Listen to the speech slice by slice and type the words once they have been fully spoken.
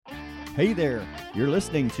Hey there, you're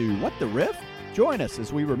listening to What the Riff? Join us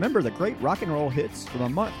as we remember the great rock and roll hits from a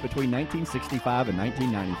month between 1965 and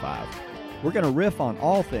 1995. We're going to riff on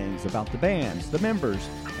all things about the bands, the members,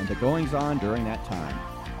 and the goings-on during that time.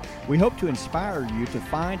 We hope to inspire you to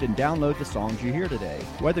find and download the songs you hear today,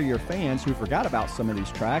 whether you're fans who forgot about some of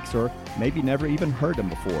these tracks or maybe never even heard them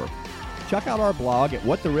before. Check out our blog at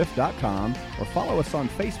whattheriff.com or follow us on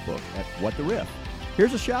Facebook at What the Riff.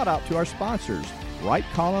 Here's a shout out to our sponsors, Right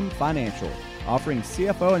Column Financial, offering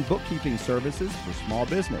CFO and bookkeeping services for small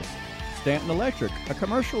business, Stanton Electric, a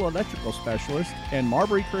commercial electrical specialist, and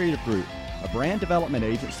Marbury Creative Group, a brand development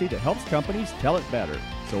agency that helps companies tell it better.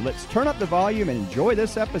 So let's turn up the volume and enjoy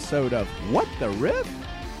this episode of What the Riff?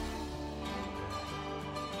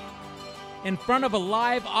 In front of a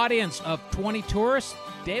live audience of 20 tourists,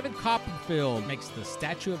 David Copperfield makes the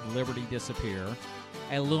Statue of Liberty disappear.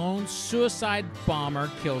 A lone suicide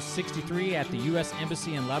bomber kills 63 at the U.S.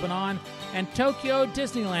 Embassy in Lebanon. And Tokyo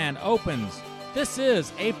Disneyland opens. This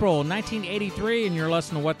is April 1983, and you're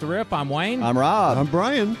listening to What the Riff. I'm Wayne. I'm Rob. I'm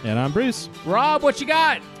Brian. And I'm Bruce. Rob, what you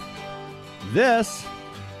got? This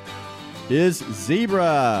is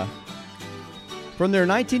Zebra. From their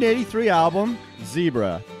 1983 album,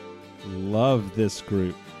 Zebra. Love this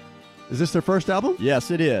group. Is this their first album?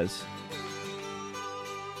 Yes, it is.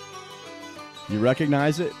 You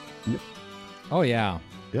recognize it? Yep. Oh, yeah.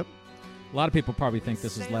 Yep. A lot of people probably think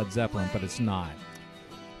this is Led Zeppelin, but it's not.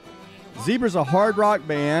 Zebra's a hard rock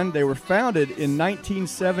band. They were founded in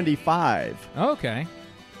 1975. Okay.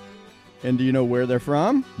 And do you know where they're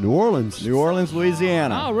from? New Orleans. New Orleans,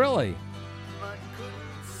 Louisiana. Oh, really?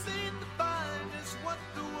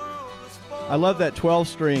 I love that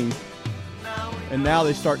 12-string. And now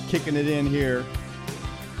they start kicking it in here.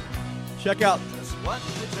 Check out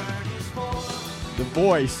the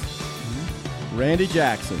voice, Randy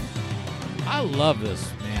Jackson. I love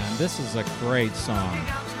this, man. This is a great song.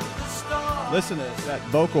 Listen to that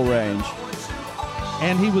vocal range.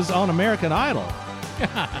 And he was on American Idol.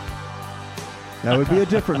 That would be a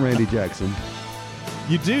different Randy Jackson.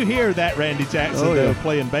 You do hear that Randy Jackson, Oh, yeah. though,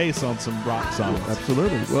 playing bass on some rock songs.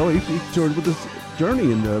 Absolutely. Well, he toured with this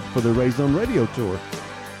Journey for the Raised on Radio tour.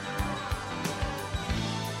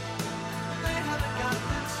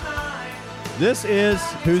 This is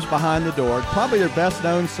Who's Behind the Door, probably their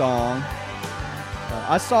best-known song.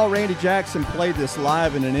 I saw Randy Jackson play this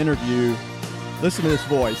live in an interview. Listen to this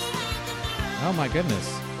voice. Oh, my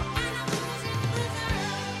goodness.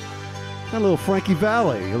 A little Frankie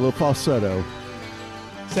Valli, a little falsetto.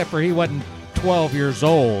 Except for he wasn't 12 years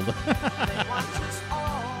old.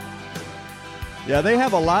 Yeah, they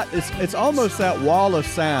have a lot. It's almost that wall of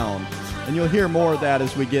sound, and you'll hear more of that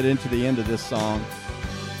as we get into the end of this song.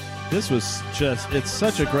 This was it's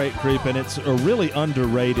such a great group, and it's a really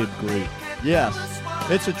underrated group. Yes,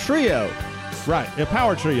 it's a trio. Right, a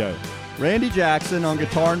power trio. Randy Jackson on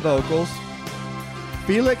guitar and vocals,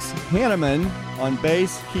 Felix Hanneman on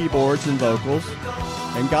bass, keyboards, and vocals,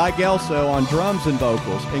 and Guy Gelso on drums and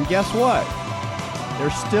vocals. And guess what? They're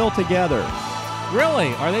still together.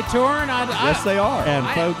 Really? Are they touring? Yes, they are. And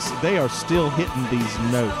folks, they are still hitting these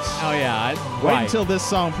notes. Oh, yeah. Wait until this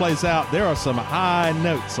song plays out. There are some high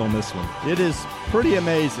notes on this one. It is pretty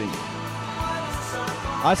amazing.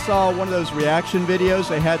 I saw one of those reaction videos.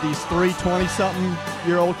 They had these 3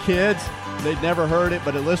 20-something-year-old kids. They'd never heard it,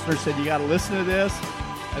 but a listener said, you got to listen to this.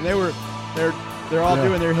 And they're all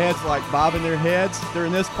doing their heads, like bobbing their heads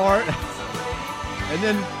during this part. And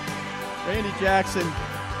then Randy Jackson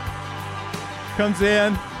comes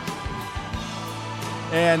in,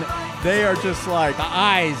 and they are just like, The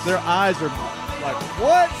eyes. their eyes are like,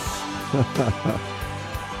 what?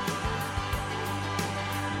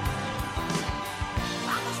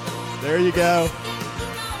 There you go.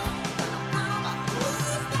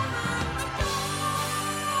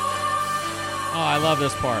 Oh, I love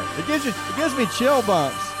this part. It gives me chill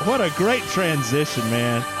bumps. What a great transition,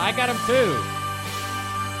 man. I got him too.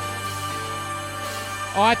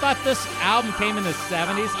 Oh, I thought this album came in the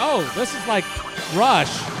 70s. Oh, this is like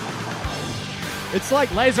Rush. It's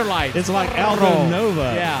like Laser lights. It's like Aldo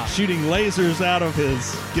Nova Yeah. shooting lasers out of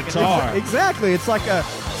his guitar. exactly. It's like a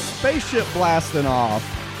spaceship blasting off.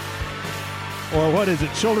 Or what is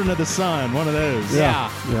it? Children of the Sun, one of those. Yeah.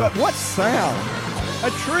 But what sound? A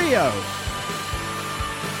trio.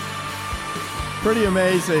 Pretty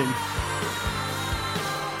amazing.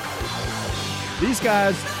 These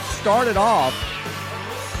guys started off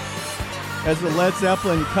as a Led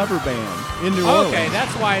Zeppelin cover band in New Orleans. Okay,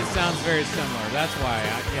 that's why it sounds very similar. That's why,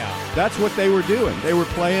 yeah. That's what they were doing. They were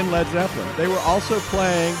playing Led Zeppelin. They were also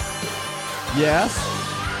playing Yes,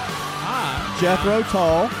 Jethro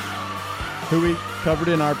Tull, who we covered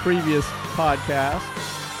in our previous podcast.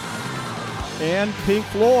 And Pink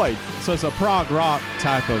Floyd. So it's a prog rock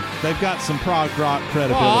type of. They've got some prog rock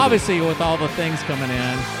credibility. Well, obviously with all the things coming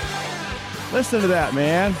in. Listen to that,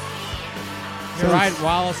 man. You're right,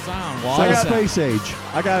 Wallace sound. So Wallace sound. Space Age.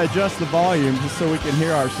 I got to adjust the volume just so we can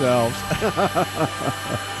hear ourselves.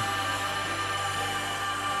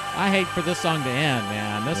 I hate for this song to end,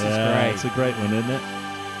 man. This is Yeah, great. it's a great one, isn't it?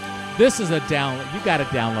 This is a download. You got to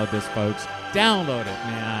download this, folks. Download it,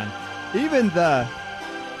 man. Even the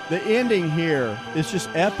ending here is just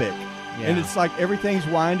epic. Yeah. And it's like everything's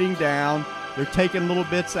winding down. They're taking little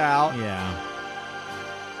bits out. Yeah.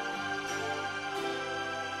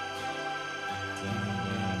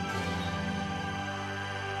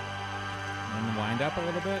 And wind up a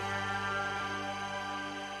little bit.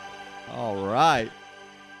 All right.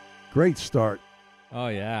 Great start. Oh,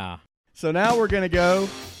 yeah. So now we're going to go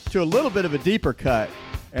to a little bit of a deeper cut.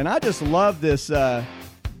 And I just love this, the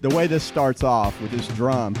way this starts off with this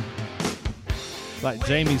drum. Like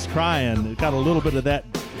Jamie's crying. It got a little bit of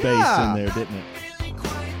that bass Yeah. in there, didn't it?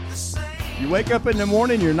 You wake up in the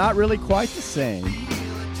morning, you're not really quite the same.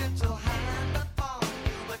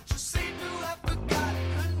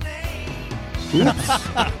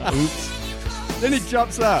 Oops. Then he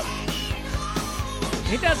jumps up.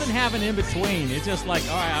 He doesn't have an in-between. It's just like,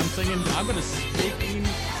 all right, I'm singing, I'm going to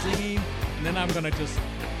singing, and then I'm going to just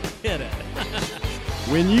hit it.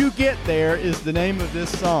 When You Get There is the name of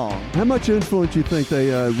this song. How much influence you think they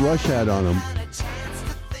Rush had on them?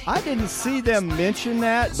 I didn't see them mention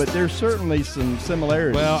that, but there's certainly some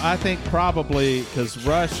similarities. Well, I think probably because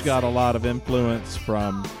Rush got a lot of influence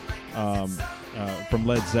from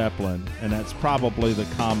Led Zeppelin, and that's probably the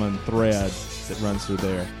common thread that runs through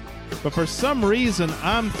there. But for some reason,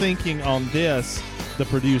 I'm thinking on this, the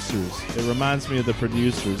Producers. It reminds me of the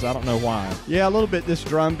Producers. I don't know why. yeah, a little bit this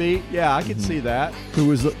drum beat. Yeah, I can see that. Who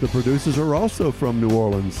was the producers are also from New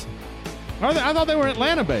Orleans. I thought they were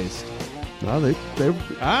Atlanta-based. No, they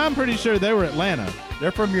I'm pretty sure they were Atlanta.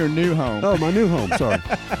 They're from your new home. Oh, my new home. Sorry.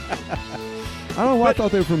 I don't know why I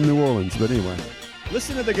thought they were from New Orleans, but anyway.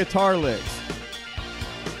 Listen to the guitar licks.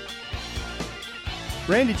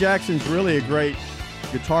 Randy Jackson's really a great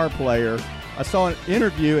guitar player. I saw an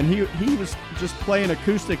interview, and he was just playing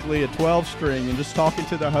acoustically a 12-string and just talking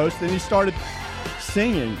to the host, and he started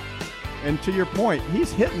singing. And to your point,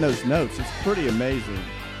 he's hitting those notes. It's pretty amazing.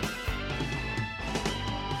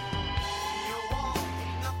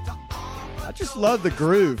 I just love the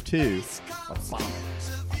groove, too.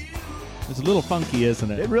 It's a little funky,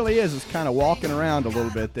 isn't It it? really is. It's kind of walking around a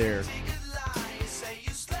little bit there.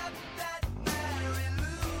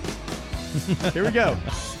 Here we go.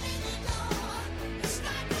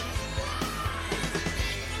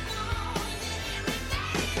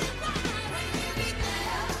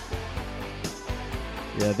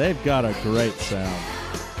 Yeah, they've got a great sound.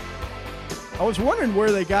 I was wondering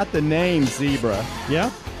where they got the name Zebra.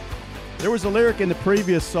 Yeah? There was a lyric in the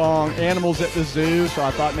previous song, Animals at the Zoo, so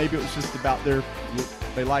I thought maybe it was just about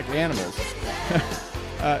they like animals.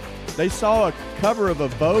 They saw a cover of a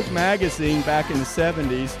Vogue magazine back in the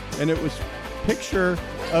 70s, and it was a picture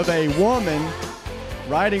of a woman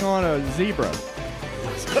riding on a zebra.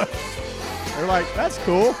 So they're like, that's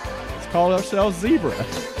cool. Let's call ourselves Zebra.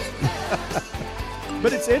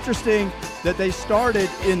 But it's interesting that they started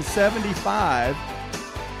in 75,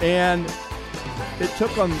 and it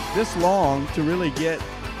took them this long to really get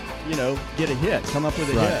a hit, come up with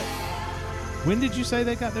a Right. hit. When did you say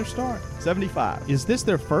they got their start? 75. Is this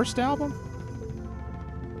their first album?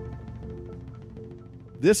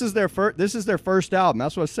 This is their first album.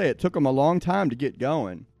 That's what I say. It took them a long time to get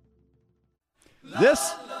going.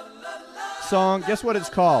 This song, guess what it's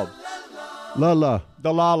called? La La.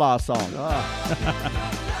 The La La song.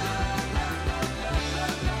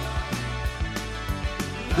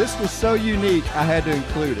 This was so unique, I had to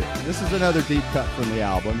include it. This is another deep cut from the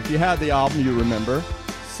album. If you had the album, you remember.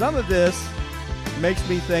 Some of this makes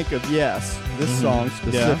me think of Yes, this song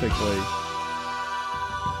specifically.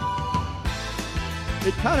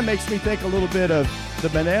 It kind of makes me think a little bit of the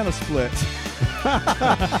Banana Splits.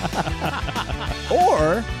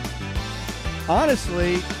 Or,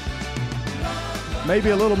 honestly,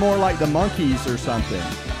 maybe a little more like the Monkees or something.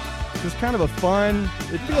 It's kind of a fun,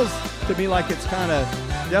 it feels to me like it's kind of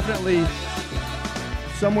definitely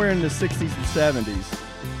somewhere in the 60s and 70s.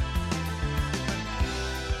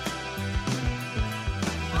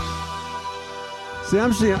 See,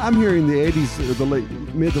 I'm hearing the 80s,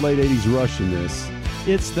 mid to late 80s Rush in this.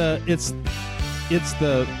 It's the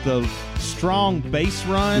strong bass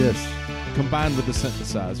run Yes. combined with the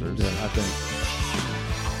synthesizers, I think.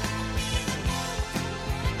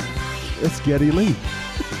 It's Geddy Lee.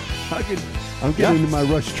 I'm getting into my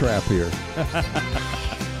Rush trap here.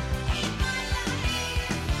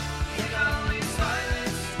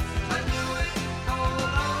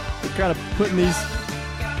 We're kind of putting these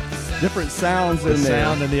different sounds The in there.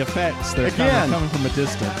 sound and the effects, they're Again. coming from a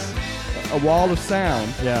distance. A wall of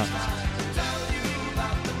sound. Yeah.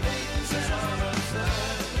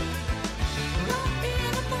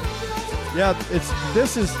 Yeah,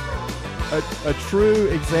 this is a true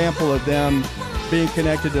example of them being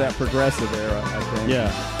connected to that progressive era, I think. Yeah.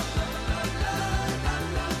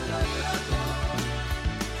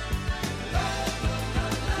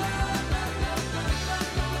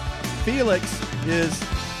 Felix is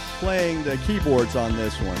playing the keyboards on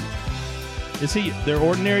this one. Is he their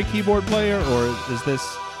ordinary keyboard player, or is this...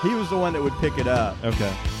 He was the one that would pick it up.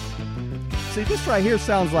 Okay. See, this right here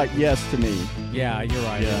sounds like Yes to me. Yeah, you're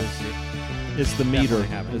right. Yeah. It's the Definitely meter.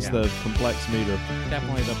 have it, It's yeah. the complex meter.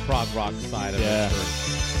 Definitely the prog rock side of Yeah. it.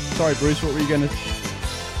 Sorry, Bruce, what were you going to...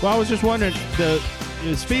 Well, I was just wondering,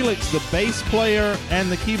 is Felix the bass player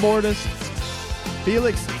and the keyboardist?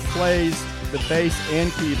 Felix plays the bass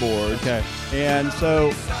and keyboard. Okay. And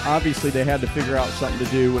so, obviously, they had to figure out something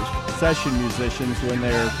to do with session musicians when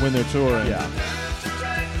they're touring. Yeah.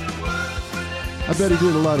 I bet he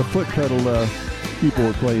did a lot of foot pedal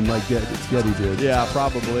keyboard playing like Geddy did. Yeah,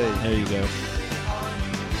 probably. There you go.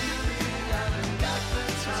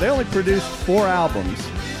 They only produced 4 albums.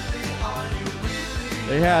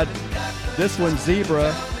 They had this one,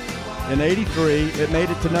 Zebra, in '83. It made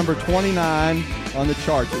it to number 29 on the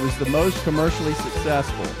charts. It was the most commercially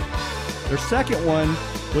successful. Their second one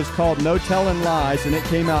was called No Tellin' Lies, and it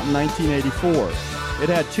came out in 1984. It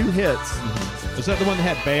had 2 hits. Was that the one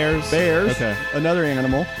that had bears? Bears, Okay. another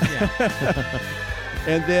animal.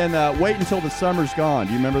 And then Wait Until the Summer's Gone.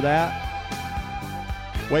 Do you remember that?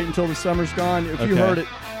 Wait Until the Summer's Gone. If you Okay. heard it,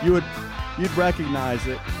 you'd recognize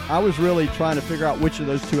it. I was really trying to figure out which of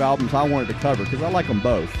those 2 albums I wanted to cover because I like them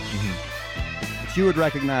both. But you would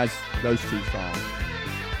recognize those 2 songs.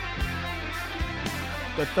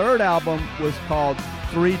 The third album was called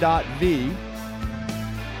 3.V.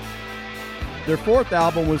 Their fourth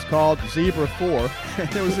album was called Zebra 4.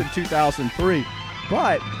 It was in 2003.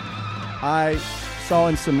 But I saw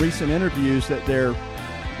in some recent interviews that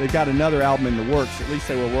they've got another album in the works. At least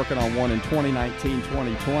they were working on one in 2019,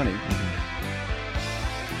 2020.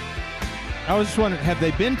 I was just wondering, have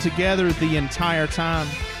they been together the entire time?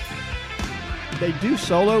 They do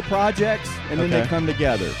solo projects, and then they Okay. come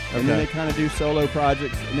together. And then Okay. they kind of do solo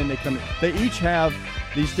projects, and then they come. They each have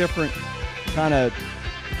these different kind of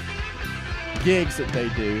gigs that they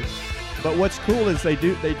do. But what's cool is they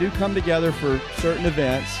do come together for certain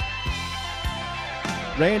events.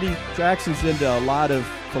 Randy Jackson's into a lot of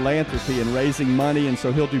philanthropy and raising money, and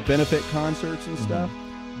so he'll do benefit concerts and stuff.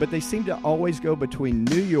 But they seem to always go between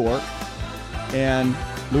New York and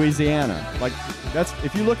Louisiana. Like that's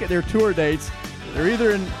if you look at their tour dates, they're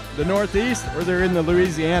either in the Northeast or they're in the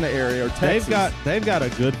Louisiana area or Texas. They've got a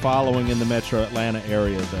good following in the Metro Atlanta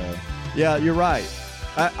area, though. Yeah, you're right.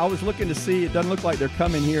 I was looking to see. It doesn't look like they're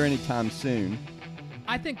coming here anytime soon.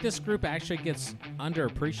 I think this group actually gets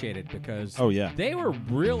underappreciated because Oh, yeah. they were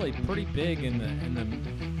really pretty big in the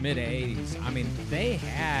mid '80s. I mean, they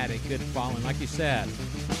had a good following, like you said.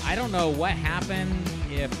 I don't know what happened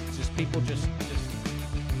if just people just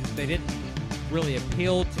they didn't really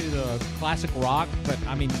appeal to the classic rock, but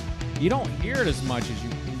I mean, you don't hear it as much as you.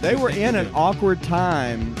 They were think in you an do. awkward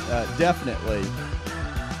time, definitely.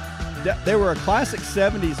 They were a classic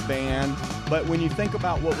 70s band, but when you think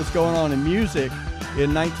about what was going on in music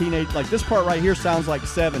in 1980, like this part right here sounds like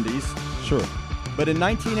 70s, Sure. but in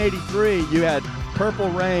 1983 you had Purple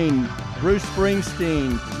Rain, Bruce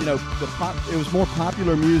Springsteen, it was more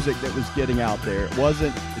popular music that was getting out there.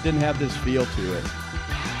 It didn't have this feel to it.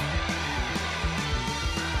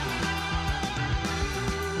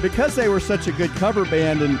 Because they were such a good cover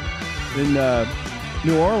band in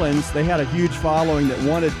New Orleans, they had a huge following that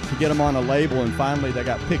wanted to get them on a label, and finally they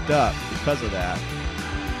got picked up because of that.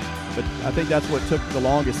 But I think that's what took the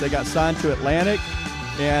longest. They got signed to Atlantic,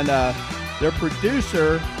 and their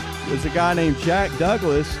producer was a guy named Jack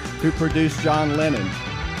Douglas, who produced John Lennon.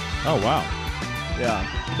 Oh, wow. Yeah.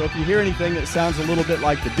 So if you hear anything that sounds a little bit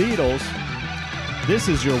like the Beatles, This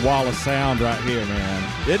is your wall of sound right here,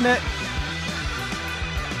 man. isn't it?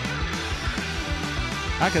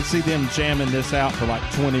 I could see them jamming this out for like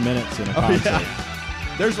 20 minutes in a Oh, concert.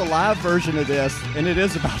 yeah. There's a live version of this, and it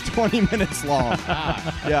is about 20 minutes long.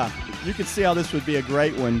 Yeah, you can see how this would be a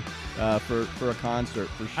great one for a concert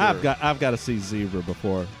for sure. I've got to see Zebra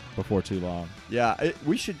before before too long. Yeah,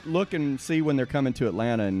 we should look and see when they're coming to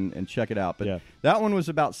Atlanta and check it out. But Yeah. that one was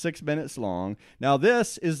about 6 minutes long. Now,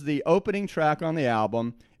 this is the opening track on the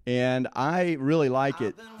album, and I really like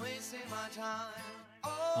it.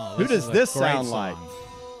 Oh, Who does is a this great sound song. like?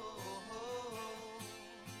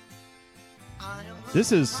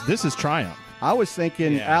 This is Triumph. I was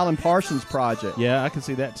thinking Yeah. Alan Parsons Project. Yeah, I can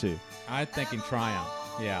see that too. I'm thinking Triumph.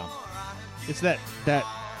 Yeah. It's that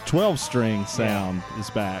 12-string sound is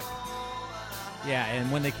back. Yeah,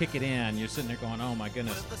 and when they kick it in, you're sitting there going, oh, my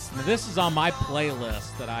goodness. Now, this is on my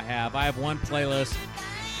playlist that I have. I have one playlist.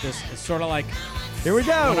 This is sort of like Here we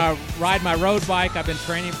go. when I ride my road bike. I've been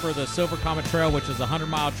training for the Silver Comet Trail, which is a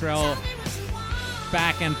 100-mile trail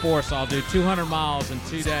back and forth. So I'll do 200 miles in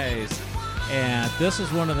 2 days. And this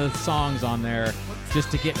is one of the songs on there just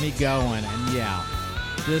to get me going. And, yeah,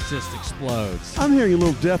 this just explodes. I'm hearing a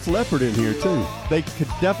little Def Leppard in here too. They could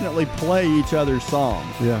definitely play each other's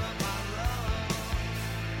songs. Yeah.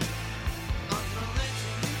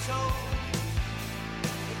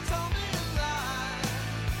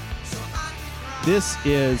 This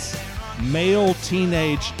is male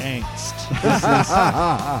teenage angst. This is,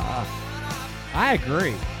 I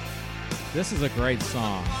agree. This is a great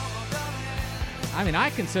song. I mean, I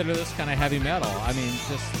consider this kind of heavy metal. I mean,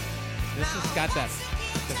 just this has got that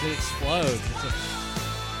because it explodes. It's just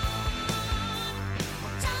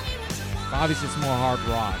obviously it's more hard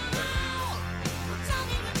rock.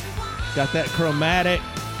 got that chromatic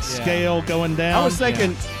scale going down. I was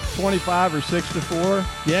thinking 25 or 6-4.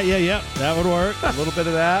 Yeah. That would work. A little bit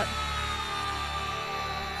of that.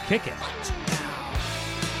 Kick it.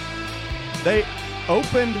 They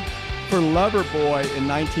opened for Loverboy in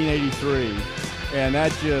 1983, and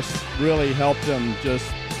that just really helped them,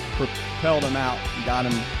 just propelled them out and got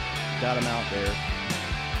them out there.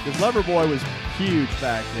 Because Loverboy was huge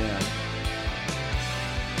back then.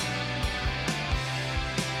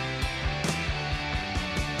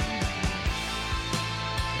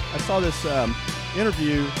 I saw this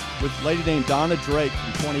interview with a lady named Donna Drake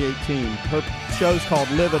from 2018. Her show's called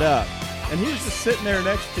Live It Up. And he was just sitting there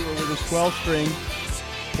next to her with his 12-string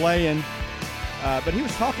playing. But he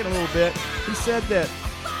was talking a little bit. He said that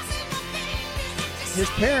his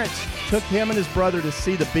parents took him and his brother to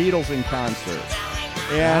see the Beatles in concert.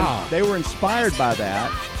 And Wow. they were inspired by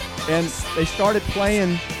that. And they started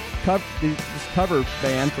playing this cover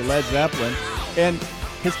band for Led Zeppelin. And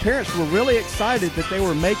his parents were really excited that they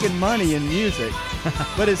were making money in music.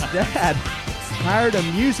 But his dad hired a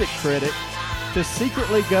music critic to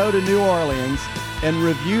secretly go to New Orleans and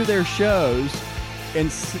review their shows and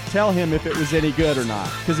tell him if it was any good or not,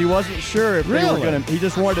 because he wasn't sure if they were Really? going to.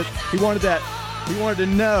 He wanted to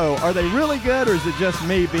know, are they really good or is it just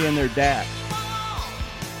me being their dad?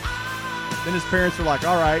 Then his parents were like,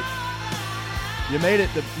 all right, you made it.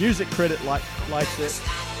 The music critic likes it.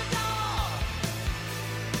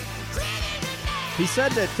 He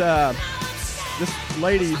said that this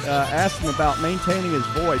lady asked him about maintaining his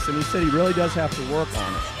voice, and he said he really does have to work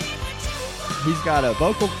on it. He's got a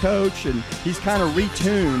vocal coach, and he's kind of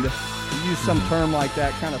retuned, to use some term like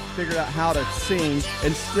that, kind of figured out how to sing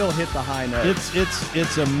and still hit the high notes.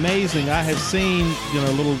 It's amazing. I have seen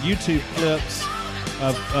little YouTube clips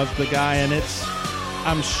of the guy, and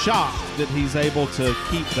I'm shocked that he's able to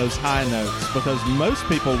keep those high notes because most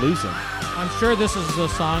people lose them. I'm sure this is a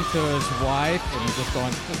song to his wife, and he's just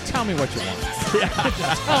going, just tell me what you want.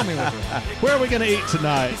 Just tell me what you want. Where are we going to eat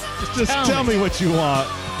tonight? Just tell me what you want.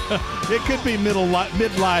 It could be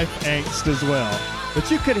midlife angst as well. But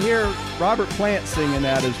you could hear Robert Plant singing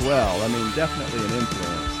that as well. I mean, definitely an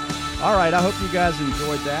influence. All right, I hope you guys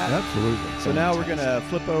enjoyed that. Absolutely. So now we're going to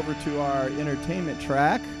flip over to our entertainment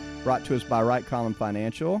track, brought to us by Wright Column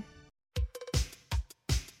Financial.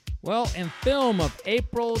 Well, in film of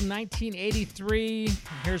April 1983,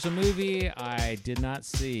 here's a movie I did not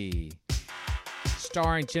see.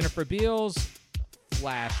 Starring Jennifer Beals,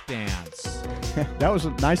 Flashdance. That was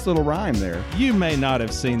a nice little rhyme there. You may not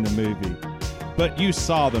have seen the movie, but you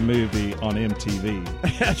saw the movie on MTV.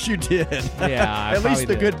 Yes, you did. Yeah, I At least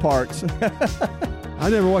the probably good parts. I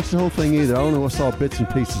never watched the whole thing either. I only saw bits and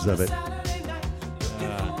pieces of it.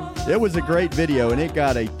 It was a great video, and it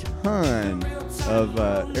got a ton of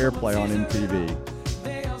airplay on MTV.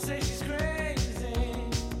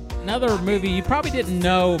 Another movie you probably didn't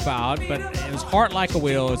know about, but it was Heart Like a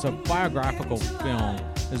Wheel. It's a biographical film.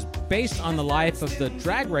 It's based on the life of the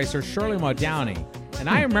drag racer Shirley Muldowney. And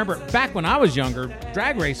I remember back when I was younger,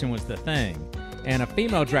 drag racing was the thing. And a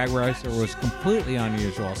female drag racer was completely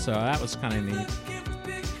unusual, so that was kind of neat.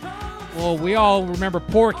 Well, we all remember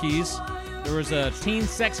Porky's. There was a teen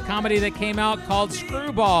sex comedy that came out called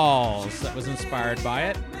Screwballs that was inspired by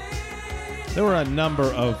it. There were a number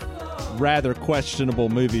of rather questionable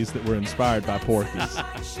movies that were inspired by Porky's.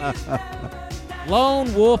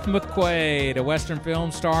 Lone Wolf McQuade, a Western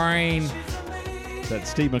film starring Is that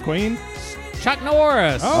Steve McQueen? Chuck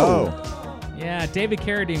Norris. Oh. Yeah, David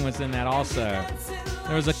Carradine was in that also.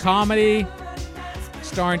 There was a comedy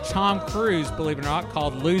starring Tom Cruise, believe it or not,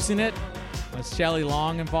 called Losing It. Was Shelley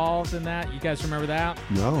Long involved in that? You guys remember that?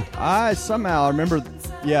 No. I somehow remember.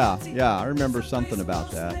 Yeah, I remember something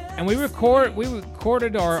about that. And we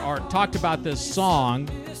recorded or talked about this song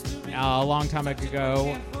a long time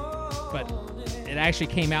ago, but it actually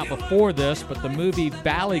came out before this. But the movie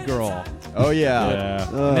Valley Girl. Oh yeah.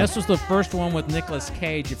 Yeah. And this was the first one with Nicolas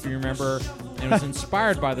Cage, if you remember. And it was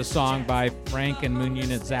inspired by the song by Frank and Moon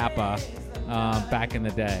Unit Zappa back in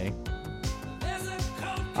the day.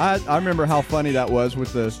 I remember how funny that was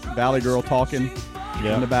with the Valley Girl talking in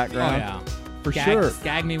the Oh, background. yeah. For sure.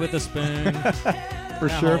 Gag me with a spoon. For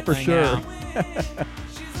That sure, whole for thing, sure. yeah.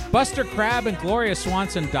 Buster Crabbe and Gloria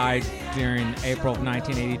Swanson died during April of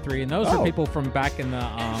 1983, and those Oh. were people from back in the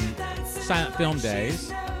silent film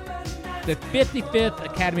days. The 55th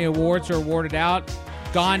Academy Awards are awarded out.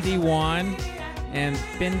 Gandhi won, and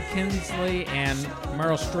Ben Kingsley and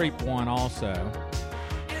Meryl Streep won also.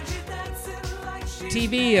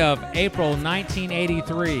 TV of April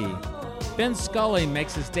 1983. Ben Scully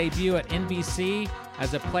makes his debut at NBC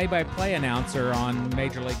as a play-by-play announcer on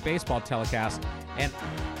Major League Baseball telecast. And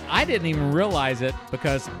I didn't even realize it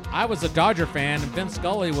because I was a Dodger fan and Ben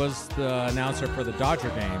Scully was the announcer for the Dodger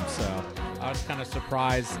games. So I was kind of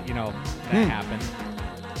surprised, that happened.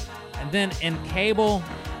 And then in cable,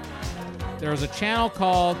 there was a channel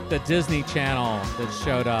called the Disney Channel that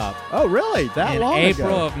showed up Oh really? That in long April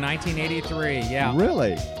ago? of 1983. Yeah.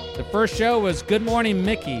 Really? The first show was Good Morning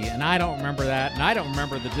Mickey, and I don't remember that, and I don't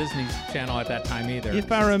remember the Disney Channel at that time either.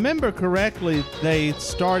 If I remember correctly, they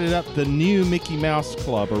started up the new Mickey Mouse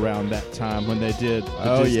Club around that time when they did the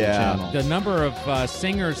Oh, Disney yeah. Channel. The number of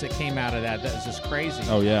singers that came out of that was just crazy.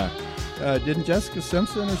 Oh, yeah. Didn't Jessica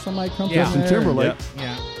Simpson or somebody come Yeah. from Justin there? Timberlake.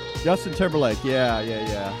 Yeah. Justin Timberlake.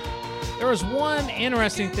 Yeah. There was one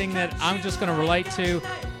interesting thing that I'm just going to relate to.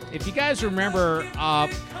 If you guys remember,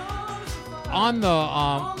 on the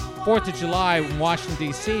 4th of July in Washington,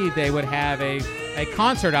 D.C., they would have a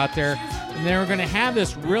concert out there, and they were going to have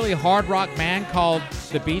this really hard rock band called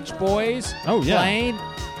the Beach Boys Oh, yeah. playing,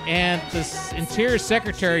 and the Interior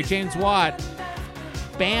Secretary, James Watt,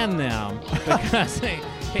 banned them because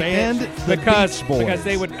Banned the because Beach Boys. because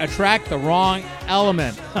they would attract the wrong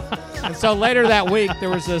element. And so later that week there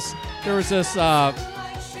was this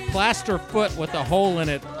plaster foot with a hole in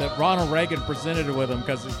it that Ronald Reagan presented with him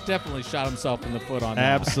because he definitely shot himself in the foot on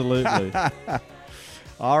that. Absolutely.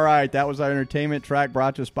 All right, that was our entertainment track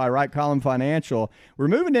brought to us by Right Column Financial. We're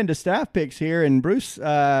moving into staff picks here, and Bruce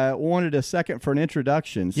wanted a second for an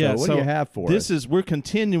introduction. So what do you have for us? We're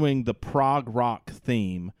continuing the prog rock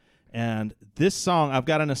theme, and this song, I've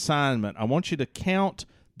got an assignment. I want you to count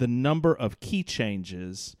the number of key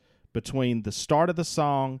changes between the start of the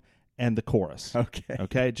song and the chorus.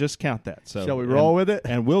 Okay, just count that. So, Shall we roll with it?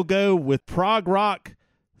 And we'll go with prog rock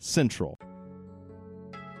central.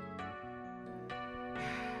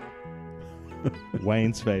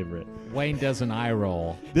 Wayne's favorite. Wayne does an eye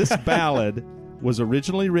roll. This ballad was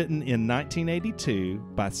originally written in 1982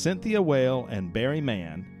 by Cynthia Whale and Barry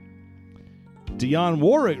Mann. Dionne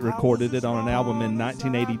Warwick recorded it on an album in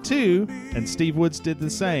 1982, and Steve Woods did the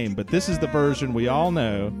same, but this is the version we all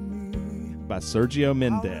know by Sergio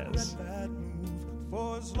Mendes.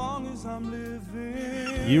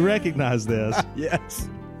 You recognize this. Yes.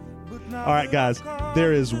 All right, guys,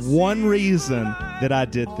 there is one reason that I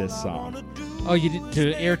did this song. Oh, you did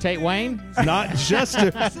to irritate Wayne? Not just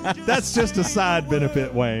to, that's just a side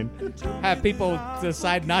benefit, Wayne. Have people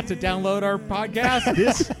decide not to download our podcast?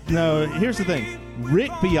 Here's the thing.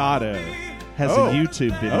 Rick Beato has Oh. a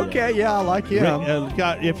YouTube video. Okay, yeah, I like him.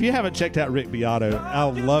 God, if you haven't checked out Rick Beato, I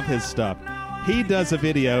love his stuff. He does a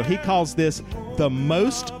video. He calls this the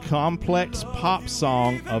most complex pop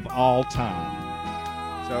song of all time.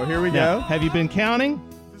 So here we Now, go. have you been counting?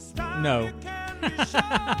 No.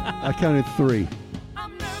 I counted 3.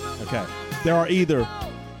 Okay. There are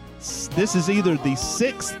this is either the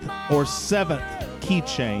 6th or 7th key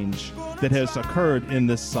change that has occurred in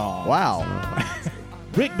this song. Wow.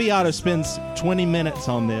 Rick Beato spends 20 minutes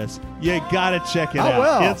on this. You gotta check it I out.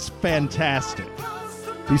 will. It's fantastic.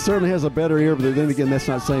 He certainly has a better ear, but then again, that's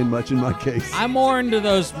not saying much in my case. I'm more into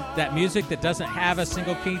that music that doesn't have a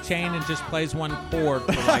single key chain and just plays one chord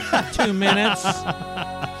for like 2 minutes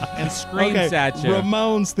and screams at you.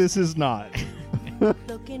 Ramones, this is not.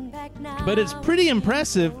 But it's pretty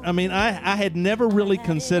impressive. I mean, I had never really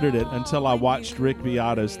considered it until I watched Rick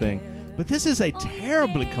Beato's thing. But this is a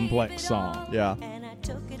terribly complex song. Yeah.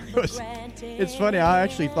 It's funny. I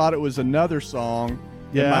actually thought it was another song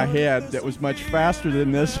in my head that was much faster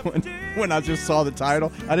than this one. When I just saw the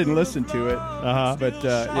title, I didn't listen to it. But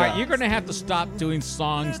All right, you're going to have to stop doing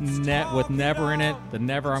songs with never in it. The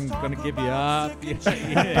never, I'm going to give you up.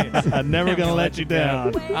 I'm never going to let you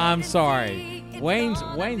down. I'm sorry. Wayne's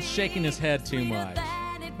shaking his head too much.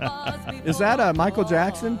 Is that Michael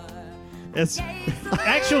Jackson? It's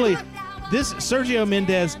actually this Sergio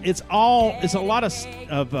Mendes. It's a lot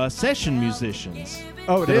of session musicians.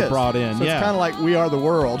 Oh, that are brought in. So yeah, it's kind of like We Are the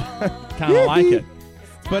World. Kind of like it.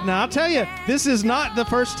 But now I'll tell you, this is not the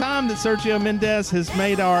first time that Sergio Mendes has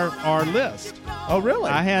made our list. Oh, really?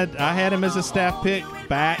 I had him as a staff pick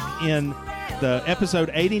back in the episode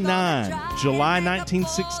 89, July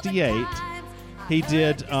 1968. He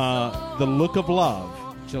did The Look of Love.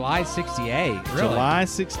 July 68. Really? July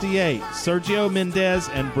 68. Sergio Mendes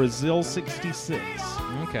and Brazil 66.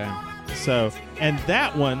 Okay. So, and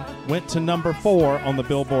that one went to number 4 on the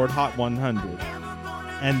Billboard Hot 100.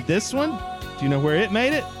 And this one, do you know where it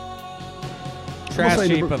made it? Trash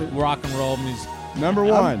heap of rock and roll music. Number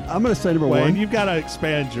 1. I'm going to say number Wayne, 1. you've got to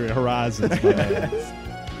expand your horizons, man.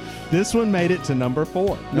 This one made it to number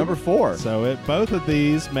 4. Number 4. So both of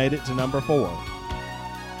these made it to number 4.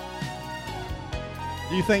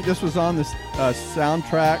 Do you think this was on the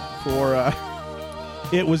soundtrack for...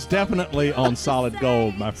 It was definitely on Solid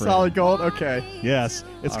Gold, my friend. Solid Gold? Okay. Yes.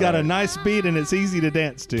 It's All got right. a nice beat and it's easy to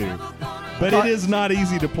dance to. But it is not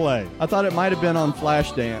easy to play. I thought it might have been on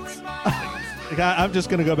Flashdance. I'm just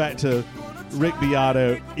going to go back to Rick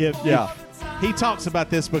Beato. If he talks about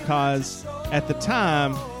this because at the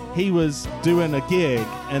time he was doing a gig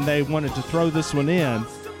and they wanted to throw this one in,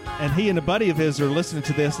 and he and a buddy of his are listening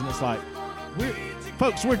to this, and it's like,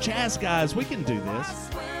 we're jazz guys, we can do this.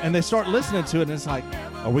 And they start listening to it, and it's like,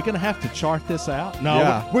 are we going to have to chart this out? No,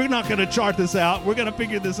 Yeah. we're not going to chart this out. We're going to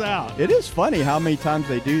figure this out. It is funny how many times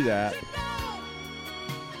they do that.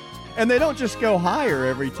 And they don't just go higher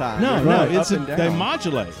every time. No, They go it's up and down. they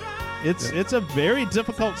modulate. It's a very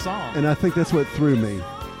difficult song. And I think that's what threw me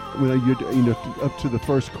when you up to the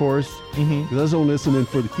first chorus. Mm-hmm. Because I was only listening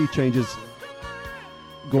for the key changes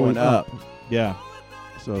going up. Yeah.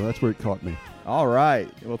 So that's where it caught me. All right.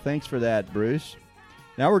 Well, thanks for that, Bruce.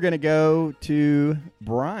 Now we're going to go to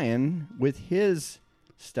Brian with his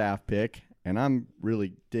staff pick, and I'm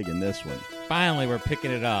really digging this one. Finally, we're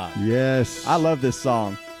picking it up. Yes. I love this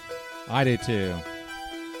song. I do too.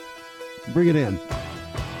 Bring it in.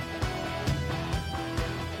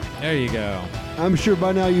 There you go. I'm sure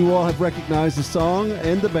by now you all have recognized the song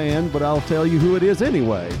and the band, but I'll tell you who it is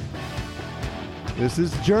anyway. This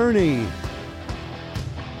is Journey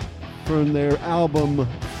from their album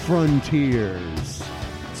Frontiers.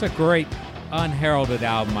 It's a great unheralded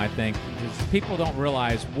album, I think. Because people don't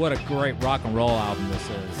realize what a great rock and roll album this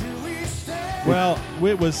is. Well,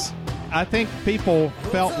 it was. I think people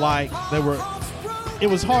felt like it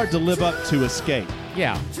was hard to live up to Escape.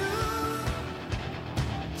 Yeah.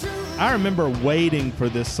 I remember waiting for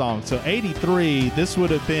this song. So 83, this would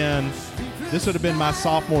have been my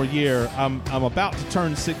sophomore year. I'm about to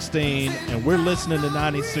turn 16, and we're listening to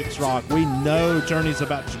 96 Rock. We know Journey's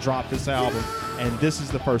about to drop this album, and this is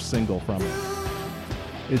the first single from it.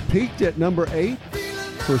 It peaked at number 8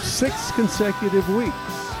 for 6 consecutive weeks.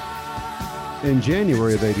 In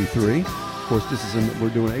January of 83, of course, we're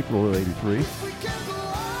doing April of 83.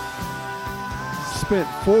 Spent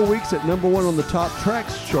 4 weeks at number 1 on the top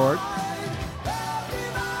tracks chart.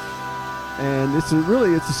 And it's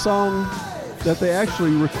a song that they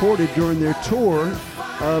actually recorded during their tour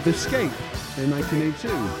of Escape in 1982.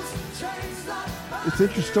 It's an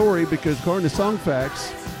interesting story because according to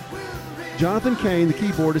Songfacts, Jonathan Cain, the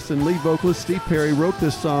keyboardist and lead vocalist Steve Perry, wrote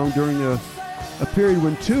this song during a period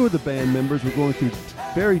when 2 of the band members were going through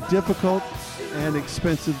very difficult and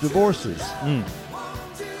expensive divorces.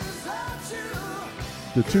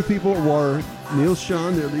 The 2 people were Neil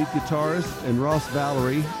Schon, their lead guitarist, and Ross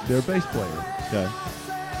Valerie, their bass player. Okay.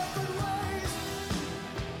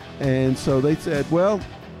 And so they said, well,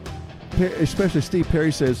 especially Steve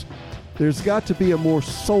Perry says, there's got to be a more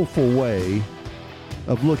soulful way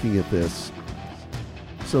of looking at this.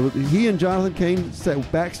 So he and Jonathan Cain sat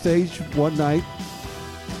backstage one night,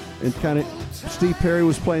 and Steve Perry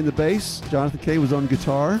was playing the bass, Jonathan Cain was on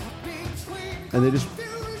guitar, and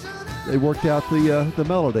they worked out the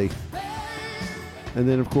melody. And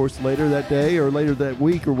then, of course, later that day or later that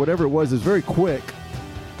week or whatever it was very quick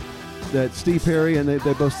that Steve Perry and they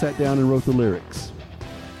both sat down and wrote the lyrics.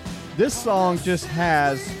 this song just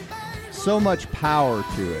has so much power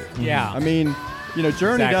to it. Yeah. I mean,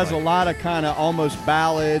 Journey does Exactly. a lot of kind of almost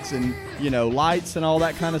ballads and, lights and all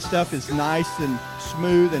that kind of stuff is nice and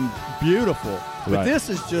smooth and beautiful. But Right. this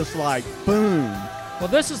is just like, boom. Well,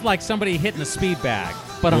 this is like somebody hitting a speed bag.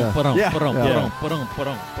 Ba-dum, Yeah. ba-dum, Yeah. ba-dum, Yeah. ba-dum, ba-dum,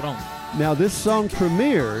 ba-dum, ba-dum. Now, this song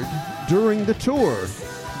premiered during the tour,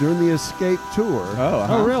 during the Escape tour.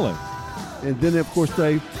 Oh, really? And then, of course,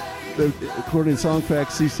 according to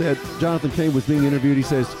Songfacts, he said Jonathan Cain was being interviewed. He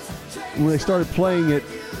says when they started playing it,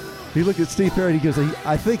 he looked at Steve Perry and he goes,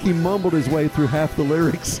 I think he mumbled his way through half the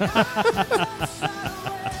lyrics.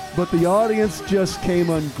 But the audience just came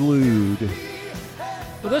unglued.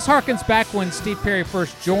 Well, this harkens back when Steve Perry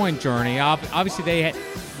first joined Journey. Obviously, they had,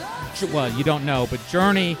 well, you don't know, but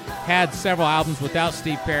Journey had several albums without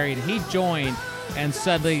Steve Perry, and he joined, and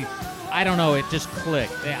suddenly, I don't know, it just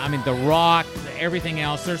clicked. I mean, the rock, everything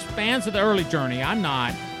else. There's fans of the early Journey. I'm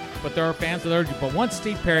not, but there are fans of the early. But once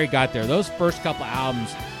Steve Perry got there, those first couple of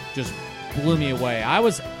albums just blew me away.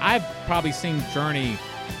 I've probably seen Journey,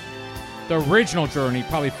 the original Journey,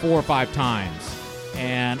 probably 4 or 5 times,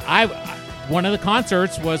 and one of the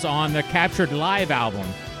concerts was on the Captured Live album,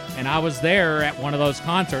 and I was there at one of those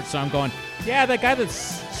concerts, so I'm going, yeah, that guy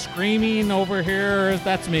that's screaming over here,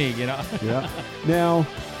 that's me, Yeah. Now,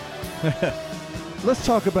 let's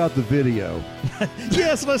talk about the video.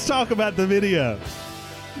 Yes, let's talk about the video.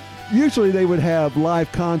 Usually they would have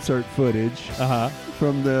live concert footage Uh-huh.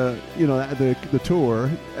 from the tour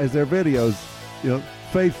as their videos,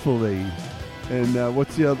 faithfully. And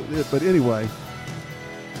what's the other? But anyway,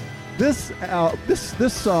 this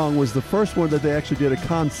song was the first one that they actually did a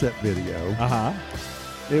concept video. Uh-huh.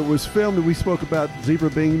 It was filmed, and we spoke about Zebra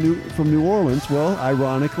being from New Orleans. Well,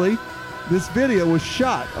 ironically, this video was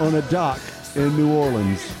shot on a dock in New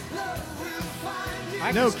Orleans.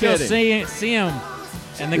 I No can still kidding. see him,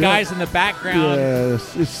 and the Yeah. guys in the background.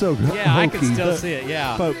 Yes, it's so Yeah, I can hokey. still see it,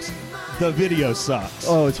 yeah. Folks, the video sucks.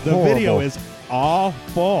 Oh, it's the horrible. video is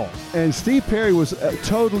awful. And Steve Perry was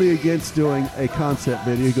totally against doing a concept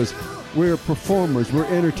video. He goes, "We're performers, we're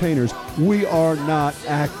entertainers, we are not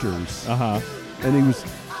actors." Uh-huh.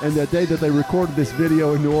 And the day that they recorded this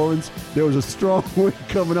video in New Orleans, there was a strong wind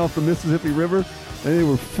coming off the Mississippi River, and they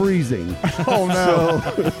were freezing. Oh, no.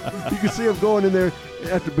 So you can see him going in there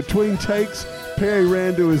after between takes. Perry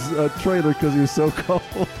ran to his trailer because he was so cold.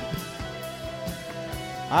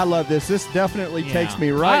 I love this. This definitely Yeah. takes me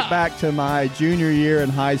right back to my junior year in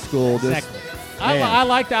high school. This, Exactly. I man.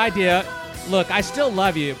 like the idea. Look, I still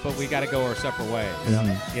love you, but we got to go our separate ways.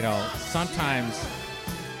 Yeah. Sometimes.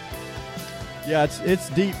 Yeah, it's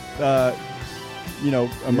deep,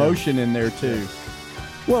 emotion in there too.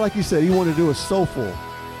 Well, like you said, he wanted to do a soulful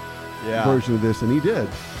Yeah. version of this, and he did.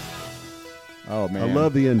 Oh man, I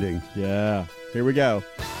love the ending. Yeah. Here we go.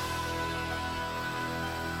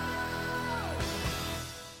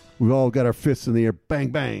 We've all got our fists in the air. Bang,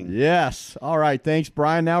 bang. Yes. All right. Thanks,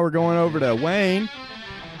 Brian. Now we're going over to Wayne.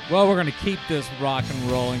 Well, we're going to keep this rock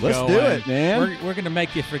and roll and Let's go. do and it, man. We're going to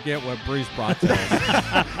make you forget what Bruce brought to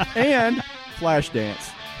us. And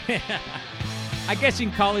Flashdance. I guess you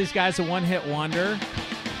can call these guys a one-hit wonder.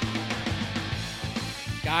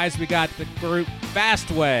 Guys, we got the group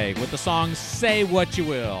Fastway with the song Say What You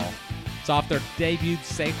Will. It's off their debut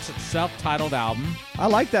self-titled album. I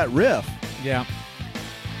like that riff. Yeah.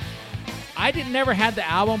 I never had the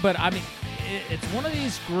album, but I mean, it's one of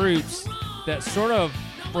these groups that's sort of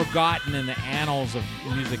forgotten in the annals of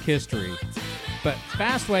music history. But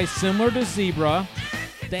Fastway, similar to Zebra,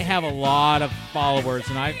 they have a lot of followers,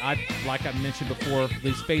 and I like I mentioned before,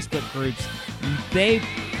 these Facebook groups, they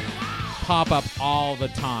pop up all the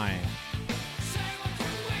time.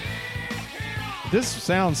 This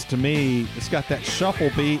sounds to me, it's got that shuffle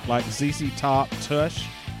beat like ZZ Top, Tush.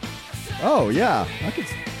 Oh yeah,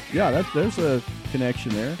 there's a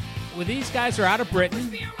connection there. Well, these guys are out of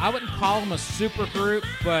Britain. I wouldn't call them a super group,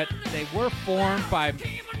 but they were formed by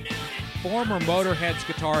former Motorhead's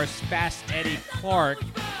guitarist Fast Eddie Clark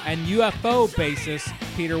and UFO bassist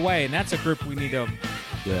Peter Way, and that's a group we need to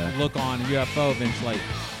look on UFO eventually.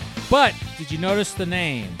 But did you notice the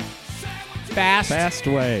name?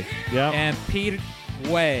 Fastway. Yeah. And Peter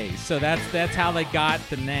Way. So that's how they got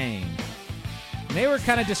the name. And they were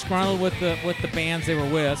kind of disgruntled with the bands they were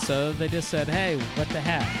with, so they just said, "Hey, what the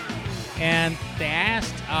heck?" And they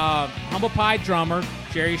asked Humble Pie drummer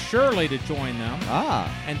Jerry Shirley to join them,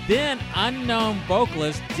 and then unknown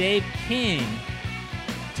vocalist Dave King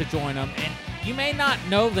to join them. And you may not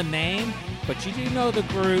know the name, but you do know the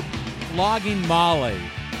group Flogging Molly,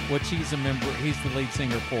 which he's a member. He's the lead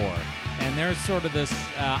singer for, and they're sort of this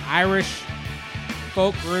Irish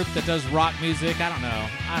folk group that does rock music. I don't know.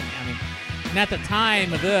 I mean, and at the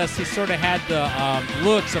time of this, he sort of had the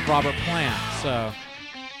looks of Robert Plant. So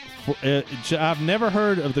I've never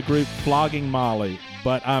heard of the group Flogging Molly,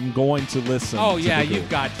 but I'm going to listen. Oh, to yeah, the group. you've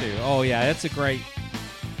got to. Oh, yeah, it's a great...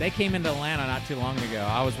 They came into Atlanta not too long ago.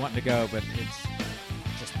 I was wanting to go, but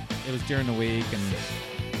it was during the week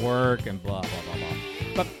and work and blah, blah, blah, blah.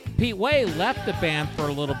 But Pete Way left the band for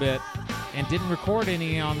a little bit and didn't record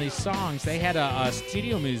any on these songs. They had a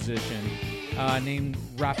studio musician named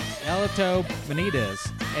Rafaelito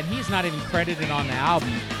Benitez, and he's not even credited on the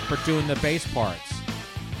album for doing the bass parts.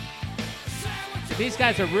 So these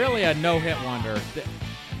guys are really a no-hit wonder.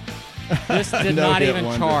 This did not even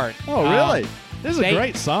chart. Oh, really? This is a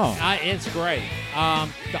great song. It's great.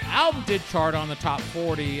 The album did chart on the top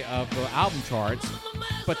 40 of the album charts,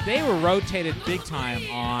 but they were rotated big time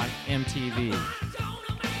on MTV.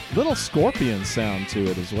 Little Scorpion sound to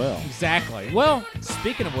it as well. Exactly. Well,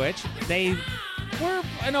 speaking of which, they were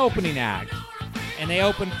an opening act, and they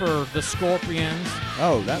opened for the Scorpions,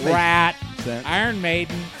 Oh, that makes Rat, sense. Iron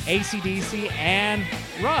Maiden, AC/DC, and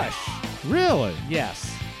Rush. Really? Yes.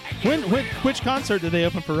 Which concert did they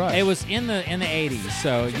open for Rush? It was in the 80s,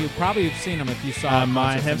 so you probably have seen them if you saw. I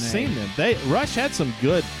might concerts have in the seen 80s. them. Rush had some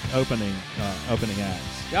good opening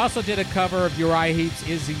acts. They also did a cover of Uriah Heep's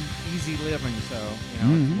Easy Living, so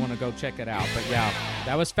if you want to go check it out. But yeah,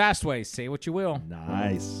 that was Fastway. Say what you will.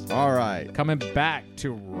 Nice. All right. Coming back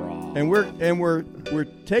to Raw. And we're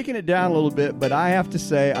taking it down a little bit, but I have to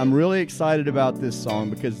say I'm really excited about this song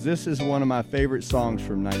because this is one of my favorite songs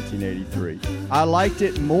from 1983. I liked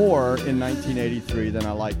it more in 1983 than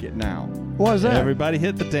I like it now. What was that? Everybody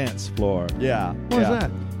hit the dance floor. Yeah. What was that?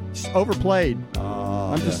 It's overplayed.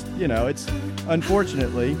 I'm just, it's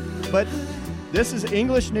unfortunately, but this is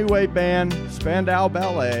English New Wave band Spandau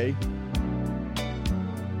Ballet.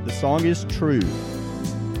 The song is True.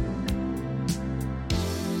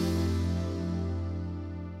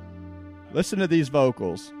 Listen to these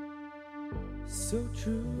vocals. So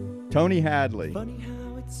true. Tony Hadley. Funny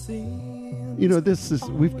how it seems.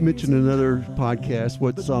 We've mentioned in another podcast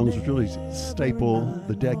what songs really staple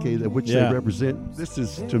the decade of which Yeah. they represent. This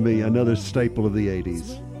is, to me, another staple of the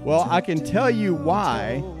 80s. Well, I can tell you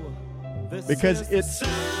why. Because it's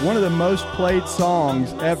one of the most played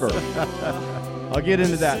songs ever. I'll get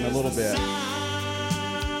into that in a little bit.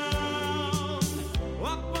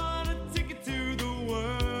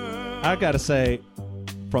 I gotta say,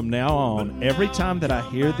 from now on, every time that I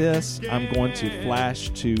hear this, I'm going to flash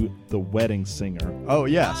to The Wedding Singer. Oh,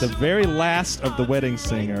 yes. The very last of The Wedding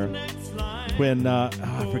Singer, when I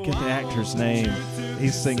forget the actor's name,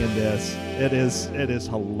 he's singing this. It is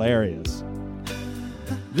hilarious.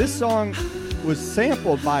 This song was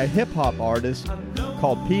sampled by a hip-hop artist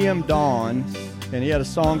called PM Dawn, and he had a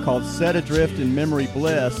song called Set Adrift in Memory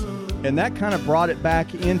Bliss, and that kind of brought it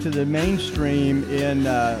back into the mainstream in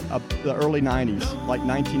the early 90s, like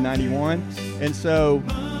 1991. And so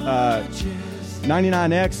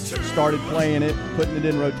 99X started playing it, putting it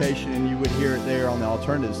in rotation, and you would hear it there on the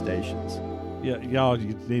alternative stations. Yeah, y'all,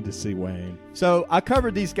 you need to see Wayne. So I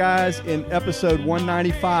covered these guys in episode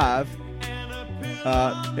 195,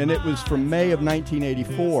 and it was from May of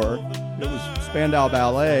 1984. It was Spandau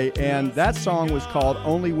Ballet, and that song was called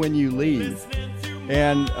Only When You Leave.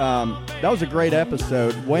 And that was a great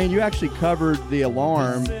episode. Wayne, you actually covered The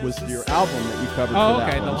Alarm, was your album that you covered Oh, for that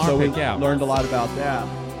okay, The one. Alarm So we Pick, yeah. learned a lot about that.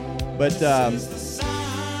 But, this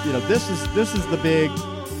is the big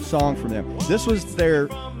song from them. This was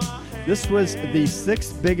the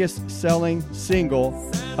sixth biggest selling single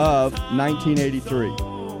of 1983.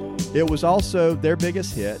 It was also their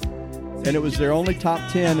biggest hit, and it was their only top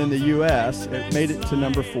 10 in the U.S. It made it to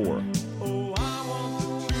number 4.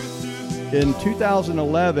 In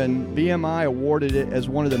 2011, BMI awarded it as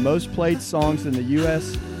one of the most played songs in the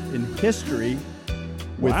U.S. in history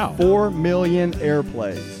with Wow. 4 million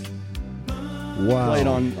airplays Wow. played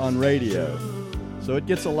on radio. So it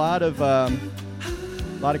gets a lot of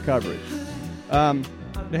coverage.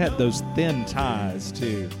 They had those thin ties,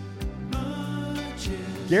 too.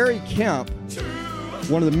 Gary Kemp,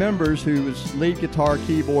 one of the members who was lead guitar,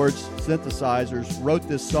 keyboards, synthesizers, wrote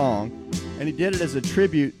this song, and he did it as a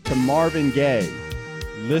tribute to Marvin Gaye.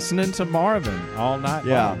 Listening to Marvin all night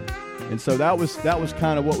Yeah. long. And so that was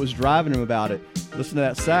kind of what was driving him about it. Listen to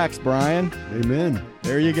that sax, Brian. Amen.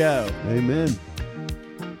 There you go. Amen.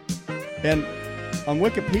 And on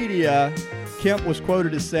Wikipedia, Kemp was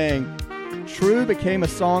quoted as saying, "True became a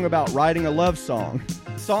song about writing a love song."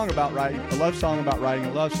 A love song about writing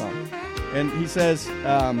a love song. And he says,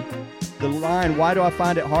 the line, "Why do I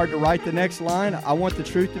find it hard to write the next line? I want the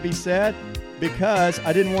truth to be said. because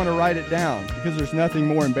I didn't want to write it down because there's nothing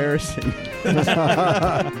more embarrassing.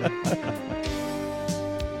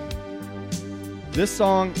 This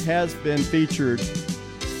song has been featured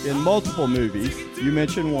in multiple movies. You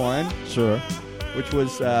mentioned one, Sure. which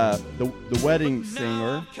was the Wedding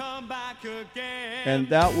Singer, and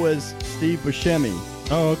that was Steve Buscemi.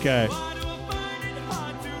 Oh, okay.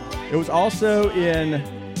 It was also in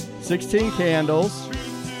 16 Candles.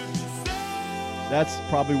 That's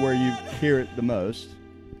probably where you hear it the most.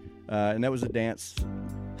 And that was a dance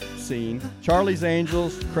scene. Charlie's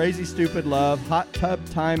Angels, Crazy Stupid Love, Hot Tub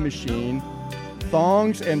Time Machine,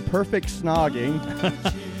 Thongs and Perfect Snogging.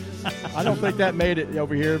 I don't think that made it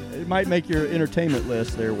over here. It might make your entertainment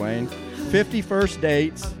list there, Wayne. 50 First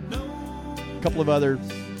Dates, a couple of other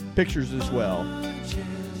pictures as well.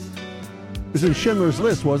 It was in Schindler's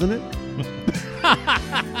List, wasn't it?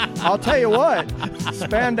 I'll tell you what,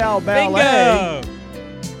 Spandau Ballet.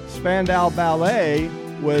 Bingo! Spandau Ballet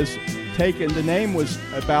was taken, the name was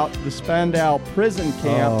about the Spandau prison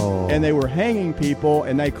camp, Oh. and they were hanging people,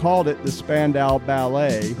 and they called it the Spandau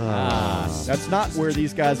Ballet. Ah. That's not where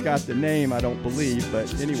these guys got the name, I don't believe,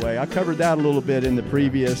 but anyway, I covered that a little bit in the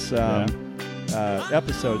previous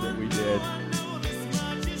episode that we did.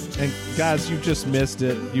 And guys, you just missed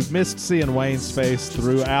it. You've missed seeing Wayne's face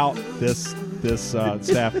throughout this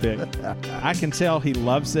staff pick. I can tell he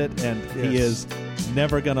loves it, and he is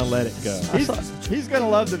never gonna let it go. He's going to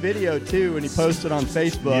love the video, too, when he posts it on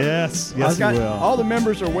Facebook. Yes, I've yes, he got- will. All the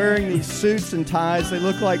members are wearing these suits and ties. They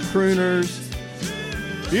look like crooners.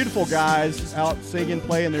 Beautiful guys out singing,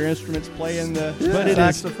 playing their instruments, playing the But it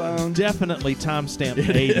is saxophone. Definitely timestamped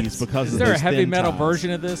 80s because Is of there a his heavy thin metal ties.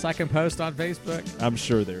 version of this I can post on Facebook? I'm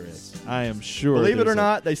sure there is. I am sure. Believe it or there's a-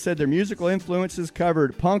 not, they said their musical influences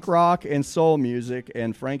covered punk rock and soul music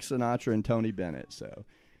and Frank Sinatra and Tony Bennett. So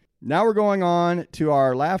now we're going on to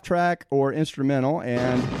our laugh track or instrumental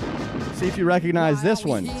and see if you recognize this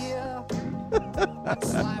one.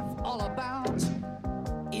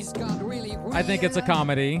 I think it's a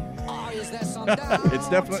comedy. It's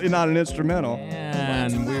definitely not an instrumental.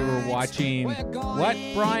 And we were watching what,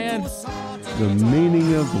 Brian? The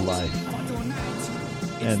Meaning of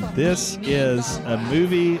Life. And this is a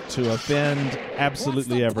movie to offend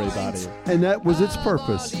absolutely everybody. And that was its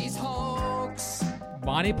purpose.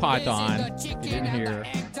 Bonnie Python. You didn't hear.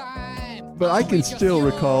 But I can still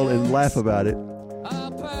recall and laugh about it.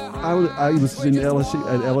 I was in LSU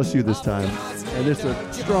at LSU this time, and there's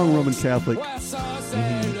a strong Roman Catholic,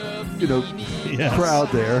 Yes. crowd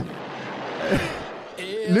there.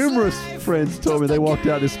 Numerous friends told me they walked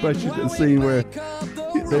out, especially the scene where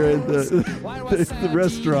they're in the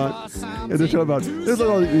restaurant, and they're talking about there's like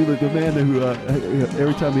all the man who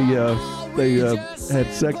every time they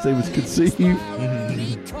had sex they was conceived.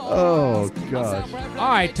 Oh gosh! All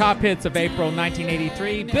right, top hits of April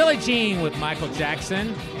 1983. Billie Jean with Michael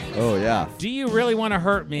Jackson. Oh, yeah. Do You Really Want to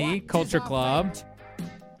Hurt Me? Culture Club.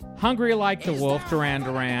 Hungry Like the Wolf, Duran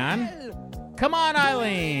Duran. Come On,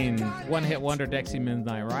 Eileen, One Hit Wonder, Dexy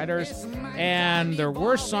Midnight Riders. And their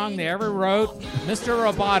worst song they ever wrote, Mr.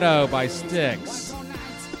 Roboto by Styx.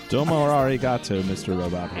 Domo arigato, Mr.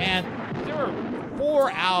 Robot. And there were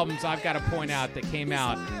 4 albums I've got to point out that came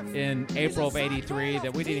out in April of 83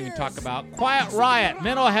 that we didn't even talk about. Quiet Riot,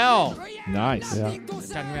 Mental Health. Nice. Yeah,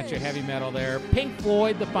 Talking about your heavy metal there. Pink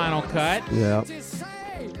Floyd, The Final Cut. yeah,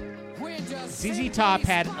 ZZ Top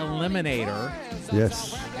had Eliminator.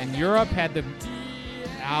 yes. And Europe had the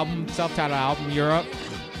album, self-titled album, Europe.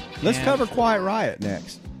 Let's And cover Quiet Riot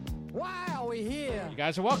next. You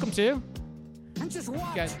guys are welcome to. Because,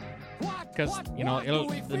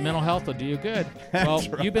 the mental health will do you good. Well,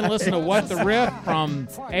 you've been listening to What the Riff from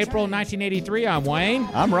April 1983. I'm Wayne.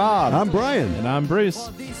 I'm Rob. I'm Brian. And I'm Bruce.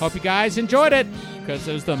 Hope you guys enjoyed it, because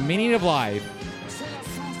it was the meaning of life.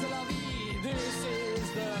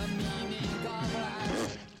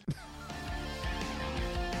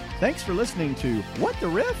 Thanks for listening to What the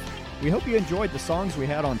Riff? We hope you enjoyed the songs we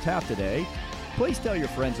had on tap today. Please tell your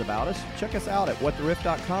friends about us. Check us out at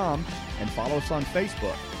whattheriff.com and follow us on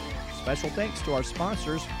Facebook. Special thanks to our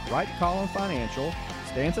sponsors, Wright Collin Financial,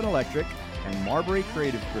 Stanton Electric, and Marbury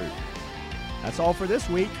Creative Group. That's all for this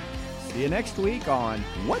week. See you next week on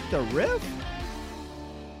What the Riff?